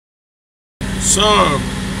So,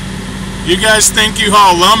 you guys think you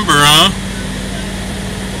haul lumber, huh?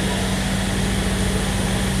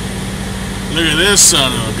 Look at this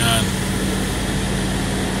son of a gun.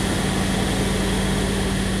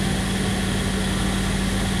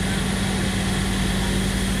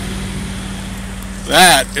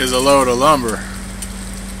 That is a load of lumber.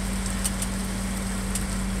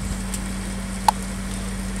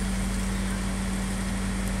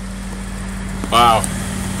 Wow.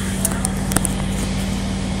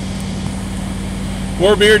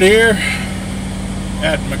 Warbeard here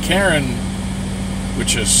at Maccarren,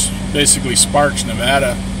 which is basically Sparks,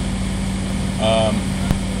 Nevada.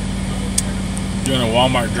 Doing a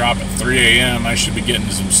Walmart drop at 3 a.m. I should be getting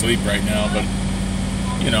some sleep right now, but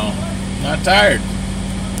you know, not tired.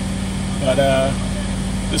 But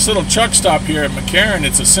this little truck stop here at Maccarren,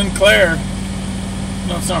 it's a Sinclair.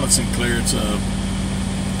 No, it's not a Sinclair. It's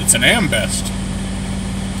an AmBest,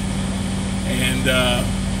 and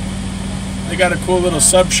they got a cool little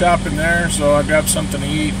sub shop in there, so I grabbed something to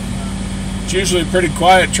eat. It's usually a pretty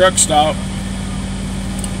quiet truck stop.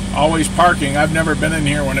 Always parking. I've never been in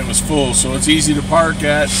here when it was full, so it's easy to park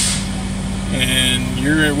at, and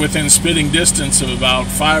you're within spitting distance of about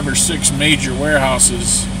 5 or 6 major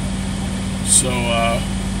warehouses. So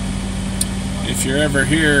if you're ever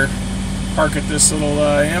here, park at this little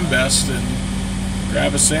AmBest and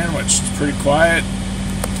grab a sandwich. It's pretty quiet.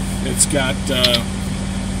 It's got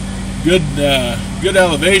good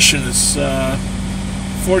elevation. It's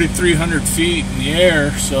 4,300 feet in the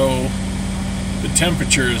air, so the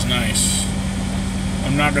temperature is nice.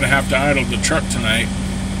 I'm not going to have to idle the truck tonight.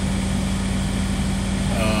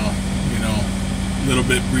 You know, a little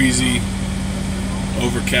bit breezy,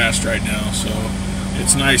 overcast right now, so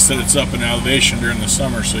it's nice that it's up in elevation during the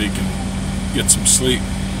summer so you can get some sleep.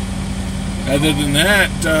 Other than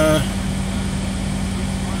that,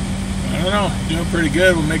 I don't know, doing pretty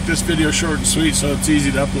good. We'll make this video short and sweet so it's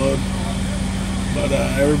easy to upload. But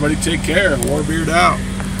everybody take care. Warbeard out.